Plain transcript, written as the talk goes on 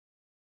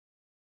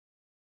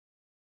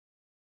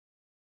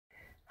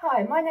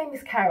Hi, my name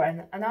is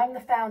Karen and I'm the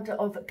founder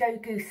of Go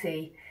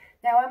Goosey.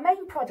 Now our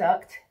main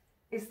product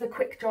is the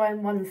quick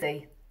drying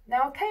onesie.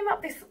 Now I came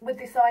up with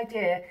this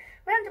idea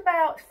around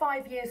about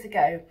 5 years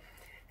ago.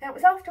 Now it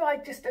was after I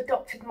just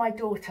adopted my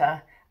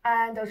daughter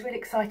and I was really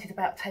excited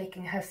about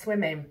taking her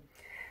swimming.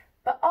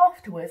 But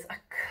afterwards I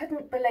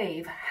couldn't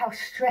believe how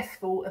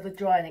stressful of a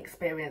drying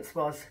experience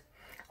was.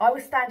 I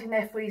was standing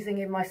there freezing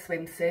in my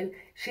swimsuit.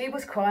 She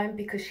was crying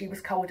because she was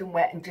cold and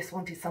wet and just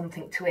wanted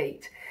something to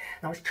eat.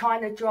 And I was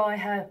trying to dry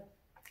her,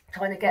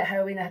 trying to get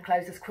her in her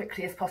clothes as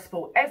quickly as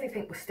possible.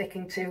 Everything was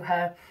sticking to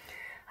her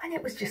and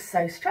it was just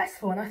so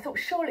stressful. And I thought,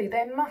 surely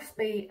there must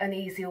be an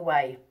easier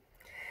way.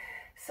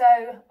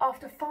 So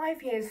after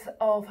 5 years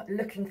of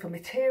looking for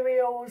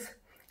materials,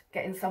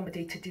 getting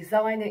somebody to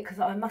design it, because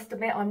I must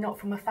admit I'm not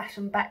from a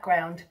fashion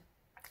background,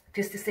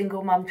 just a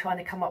single mum trying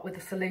to come up with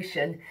a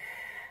solution,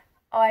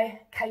 I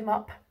came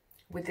up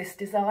with this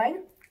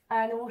design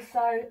and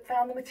also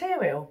found the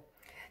material.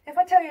 If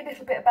I tell you a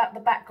little bit about the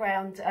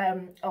background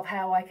of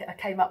how I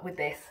came up with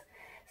this.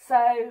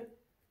 So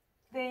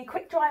the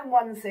quick drying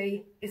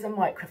onesie is a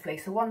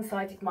microfleece, a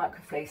one-sided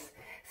microfleece.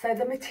 So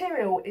the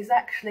material is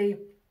actually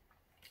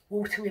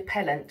water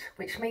repellent,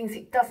 which means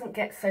it doesn't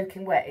get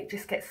soaking wet, it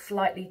just gets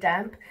slightly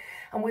damp.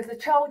 And with the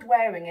child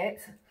wearing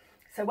it,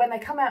 so when they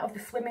come out of the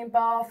swimming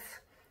baths,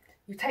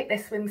 you take their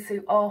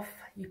swimsuit off,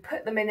 you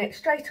put them in it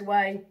straight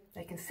away,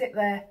 they can sit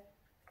there,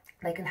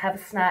 they can have a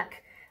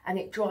snack, and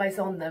it dries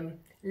on them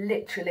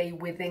literally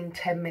within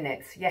 10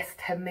 minutes. Yes,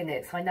 10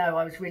 minutes. I know,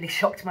 I was really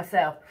shocked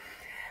myself.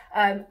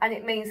 And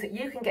it means that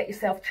you can get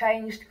yourself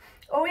changed,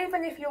 or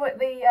even if you're at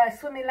the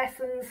swimming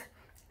lessons,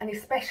 and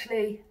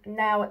especially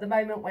now at the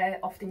moment where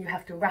often you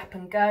have to wrap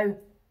and go,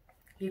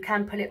 you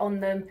can put it on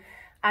them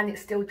and it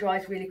still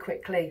dries really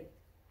quickly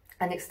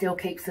and it still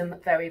keeps them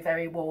very,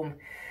 very warm.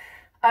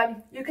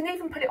 You can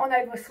even put it on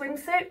over a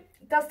swimsuit.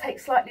 It does take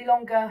slightly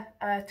longer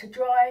to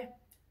dry,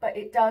 but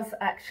it does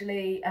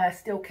actually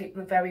still keep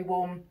them very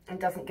warm and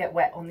doesn't get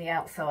wet on the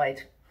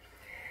outside.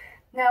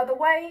 Now the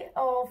way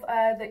of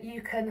that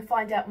you can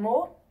find out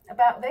more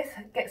about this,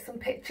 get some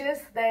pictures.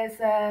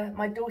 There's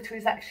my daughter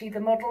is actually the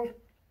model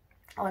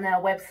on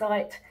our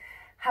website.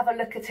 Have a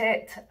look at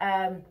it.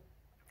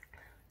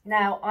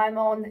 Now I'm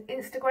on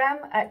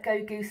Instagram at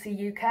Go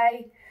Goosey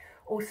UK.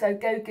 Also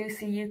Go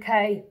Goosey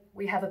UK,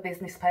 we have a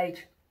business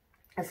page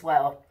as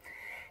well.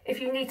 If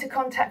you need to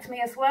contact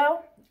me as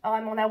well,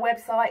 I'm on our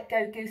website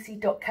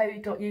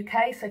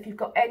gogoosey.co.uk, so if you've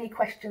got any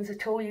questions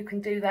at all you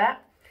can do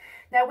that.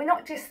 Now we're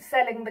not just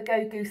selling the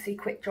Go Goosey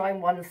quick drying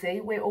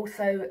onesie, we're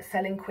also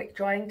selling quick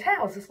drying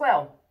towels as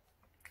well.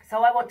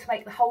 So I want to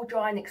make the whole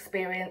drying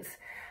experience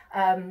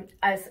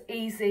as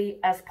easy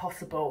as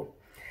possible.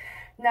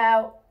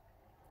 Now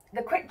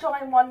the quick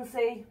drying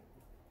onesie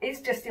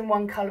is just in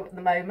one colour at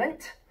the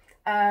moment.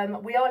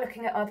 We are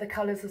looking at other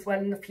colours as well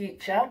in the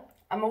future.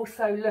 I'm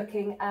also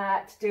looking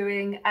at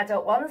doing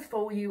adult ones for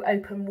all you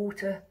open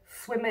water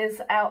swimmers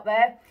out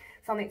there.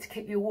 Something to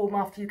keep you warm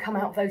after you come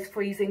out of those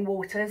freezing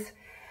waters.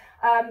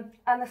 And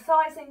the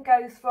sizing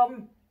goes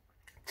from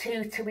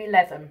 2 to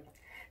 11.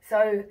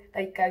 So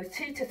they go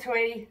 2 to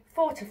 3,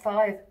 4 to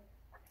 5,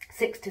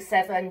 6 to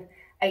 7,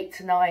 8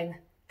 to 9,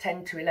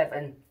 10 to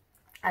 11.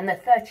 And they're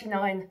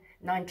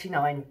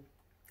 $39.99.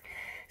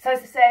 So as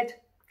I said,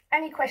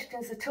 any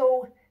questions at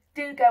all,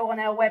 do go on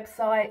our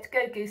website,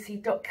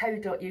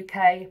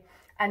 gogoosey.co.uk,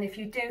 and if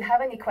you do have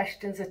any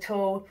questions at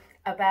all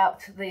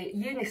about the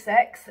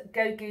unisex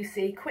Go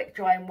Goosey quick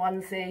drying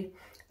onesie,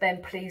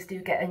 then please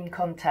do get in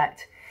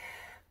contact.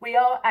 We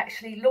are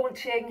actually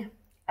launching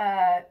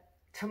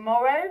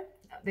tomorrow.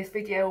 This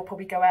video will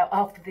probably go out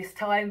after this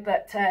time,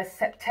 but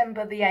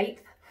September the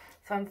 8th.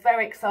 So I'm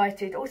very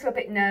excited, also a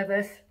bit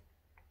nervous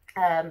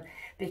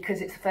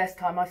because it's the first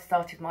time I've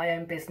started my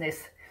own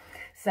business.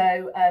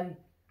 So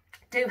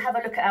do have a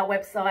look at our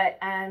website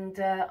and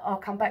I'll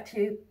come back to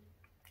you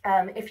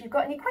if you've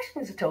got any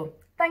questions at all.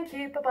 Thank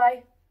you.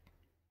 Bye-bye.